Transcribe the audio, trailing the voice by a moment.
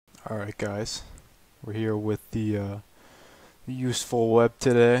Alright guys, we're here with the useful web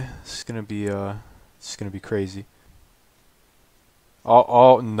today. It's gonna be crazy.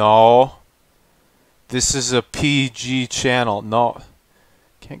 Oh no. This is a PG channel. No.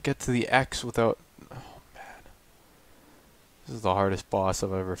 Can't get to the X without oh man. This is the hardest boss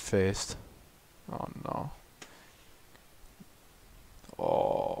I've ever faced. Oh no.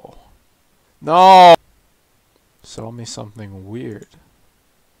 Oh. No. Sell me something weird.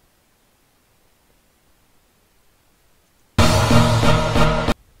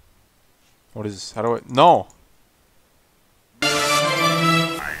 What is, how do I, no!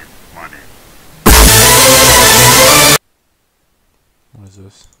 Money. What is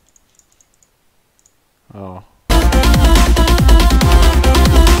this? Oh.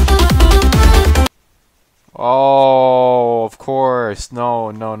 Oh, of course.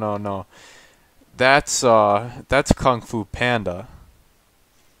 No, no, no, no. That's Kung Fu Panda.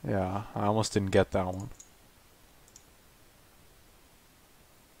 Yeah, I almost didn't get that one.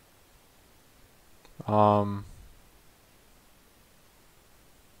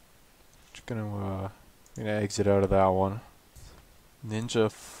 Just gonna exit out of that one.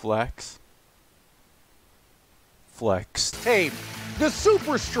 Ninja Flex. Tape. The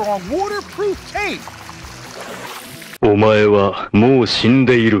super strong waterproof tape. お前はもう死ん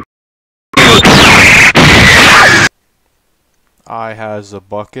でいる。 I has a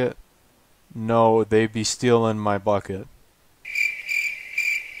bucket. No, they be stealing my bucket.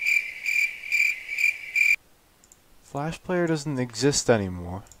 Flash Player doesn't exist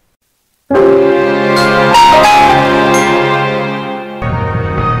anymore.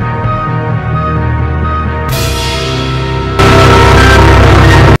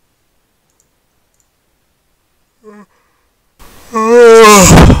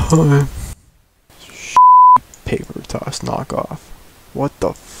 Paper toss knockoff. What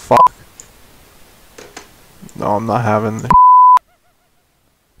the fuck? No, I'm not having the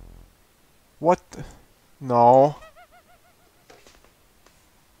what the? No.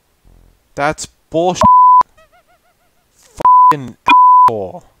 That's bullshit. Fucking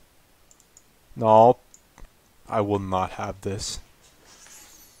asshole. No. I will not have this.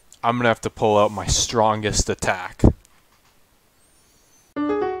 I'm gonna have to pull out my strongest attack.